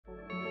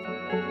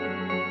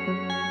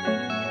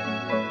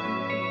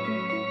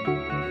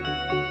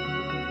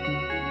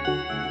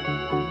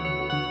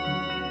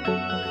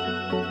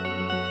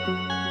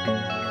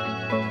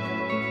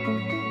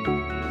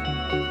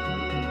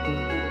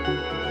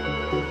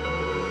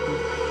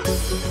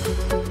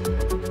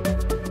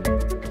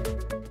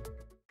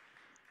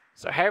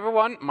So hey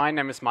everyone, my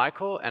name is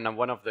Michael and I'm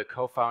one of the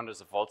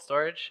co-founders of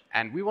VoltStorage,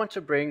 and we want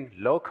to bring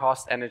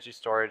low-cost energy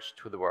storage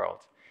to the world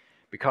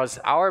because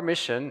our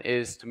mission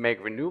is to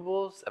make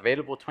renewables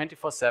available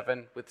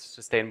 24/7 with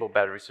sustainable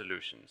battery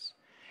solutions.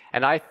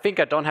 And I think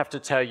I don't have to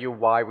tell you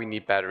why we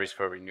need batteries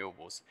for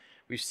renewables.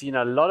 We've seen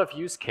a lot of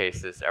use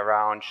cases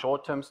around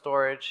short-term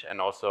storage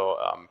and also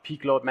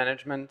peak load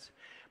management.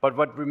 But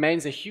what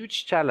remains a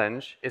huge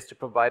challenge is to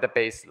provide a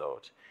base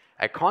load,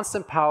 a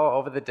constant power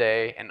over the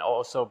day, and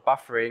also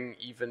buffering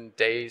even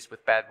days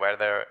with bad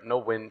weather, no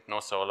wind, no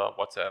solar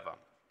whatsoever.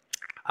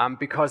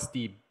 Because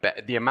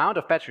the amount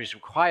of batteries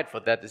required for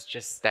that is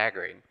just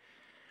staggering.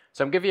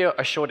 So I'm giving you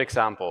a short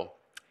example.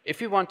 If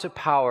you want to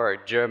power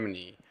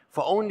Germany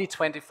for only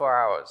 24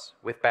 hours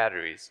with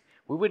batteries,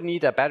 we would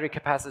need a battery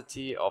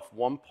capacity of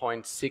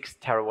 1.6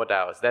 terawatt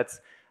hours.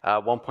 That's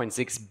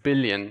 1.6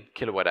 billion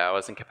kilowatt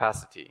hours in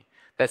capacity.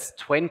 That's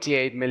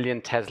 28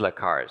 million Tesla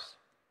cars.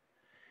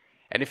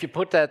 And if you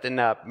put that in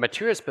a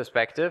materials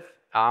perspective,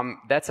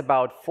 that's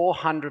about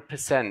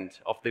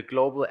 400% of the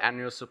global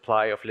annual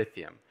supply of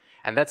lithium.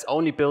 And that's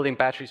only building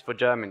batteries for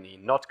Germany,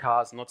 not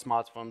cars, not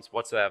smartphones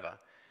whatsoever.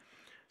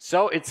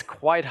 So it's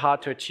quite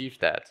hard to achieve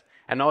that.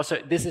 And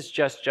also, this is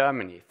just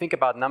Germany. Think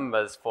about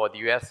numbers for the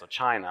US or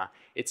China.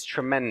 It's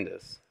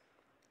tremendous.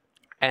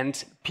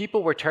 And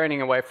people were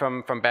turning away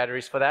from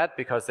batteries for that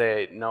because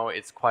they know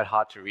it's quite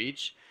hard to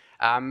reach.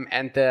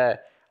 And the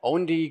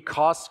only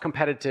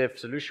cost-competitive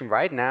solution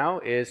right now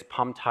is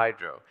pumped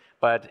hydro.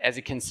 But as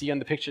you can see on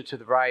the picture to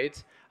the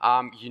right,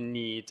 you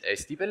need a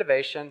steep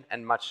elevation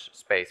and much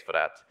space for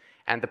that.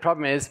 And the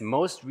problem is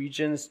most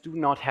regions do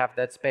not have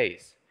that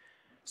space.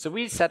 So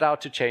we set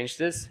out to change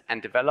this and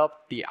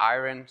develop the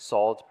iron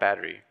salt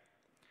battery.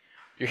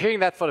 You're hearing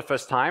that for the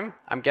first time,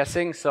 I'm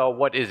guessing. So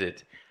what is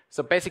it?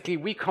 So basically,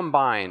 we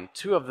combine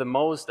two of the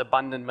most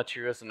abundant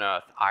materials on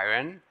Earth,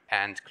 iron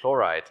and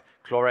chloride,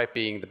 chloride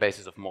being the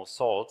basis of most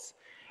salts,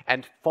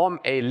 and form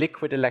a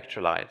liquid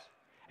electrolyte.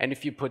 And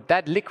if you put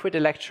that liquid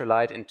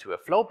electrolyte into a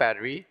flow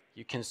battery,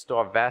 you can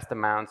store vast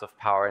amounts of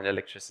power and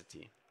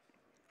electricity.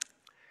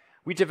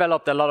 We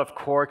developed a lot of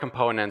core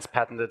components,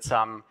 patented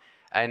some,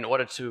 in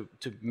order to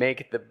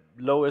make the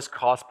lowest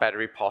cost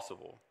battery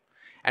possible.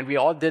 And we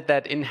all did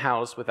that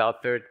in-house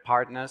without third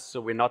partners,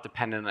 so we're not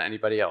dependent on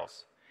anybody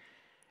else.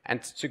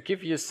 And to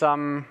give you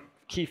some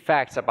key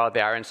facts about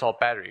the iron salt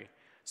battery.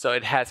 So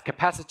it has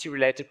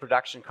capacity-related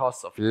production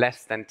costs of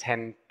less than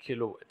 10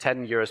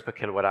 euros per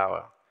kilowatt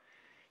hour.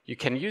 You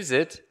can use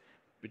it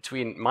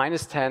between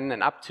 -10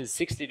 and up to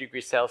 60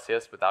 degrees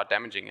Celsius without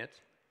damaging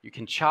it. You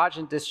can charge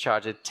and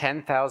discharge it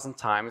 10,000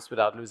 times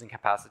without losing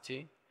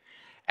capacity.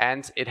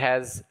 And it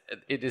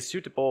is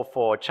suitable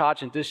for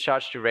charge and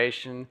discharge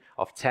duration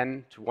of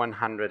 10 to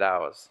 100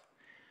 hours.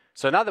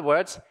 So in other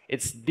words,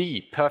 it's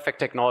the perfect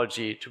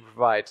technology to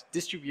provide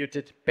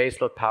distributed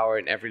baseload power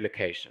in every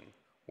location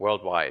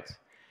worldwide.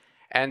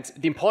 And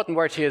the important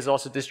word here is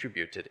also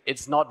distributed.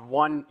 It's not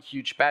one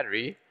huge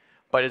battery,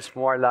 but it's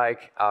more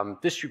like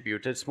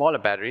distributed, smaller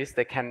batteries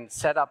that can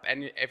set up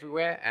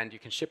everywhere and you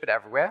can ship it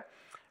everywhere.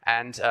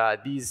 And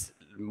these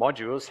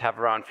modules have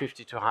around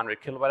 50 to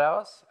 100 kilowatt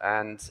hours.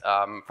 And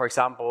for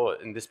example,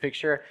 in this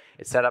picture,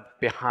 it's set up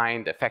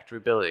behind a factory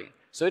building.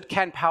 So it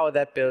can power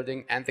that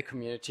building and the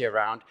community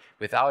around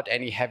without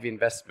any heavy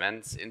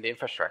investments in the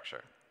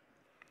infrastructure.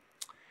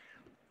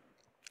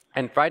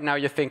 And right now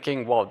you're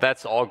thinking, well,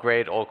 that's all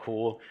great, all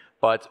cool,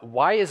 but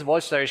why is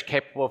VoltStorage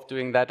capable of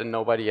doing that and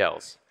nobody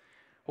else?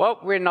 Well,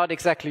 we're not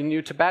exactly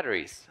new to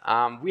batteries.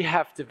 We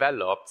have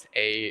developed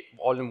a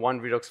all-in-one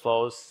redox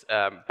flows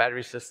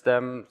battery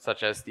system,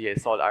 such as the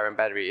salt-iron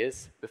battery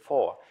is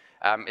before.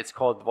 It's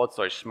called the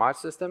VoltStorage Smart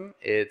System.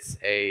 It's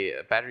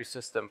a battery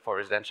system for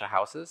residential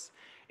houses.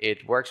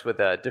 It works with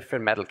a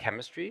different metal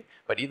chemistry,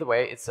 but either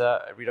way, it's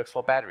a redox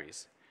flow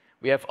batteries.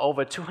 We have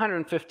over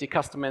 250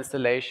 customer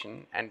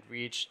installation and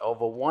reached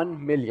over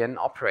 1 million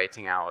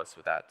operating hours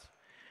with that.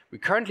 We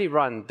currently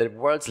run the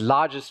world's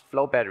largest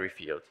flow battery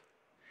field.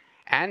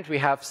 And we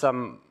have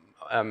some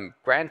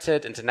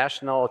granted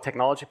international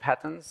technology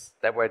patents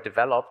that were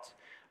developed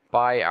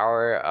by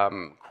our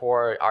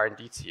core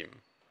R&D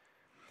team.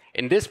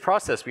 In this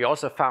process, we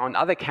also found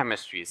other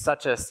chemistries,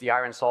 such as the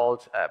iron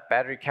salt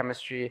battery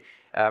chemistry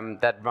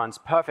that runs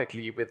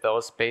perfectly with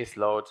those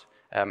baseload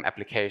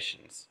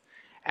applications.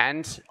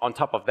 And on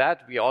top of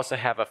that, we also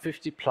have a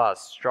 50+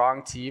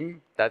 strong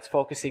team that's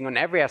focusing on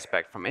every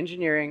aspect, from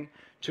engineering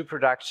to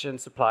production,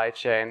 supply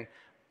chain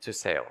to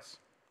sales.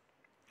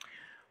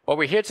 Well,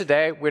 we're here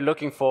today, we're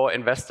looking for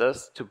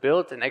investors to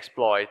build and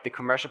exploit the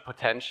commercial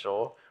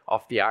potential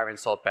of the iron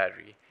salt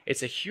battery.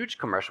 It's a huge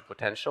commercial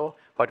potential,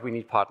 but we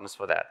need partners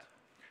for that.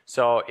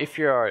 So if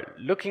you're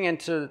looking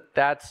into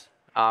that,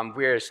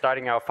 we're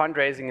starting our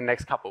fundraising in the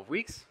next couple of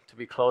weeks to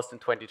be closed in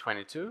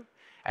 2022.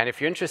 And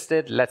if you're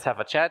interested, let's have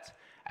a chat.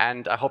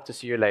 And I hope to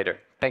see you later.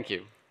 Thank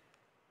you.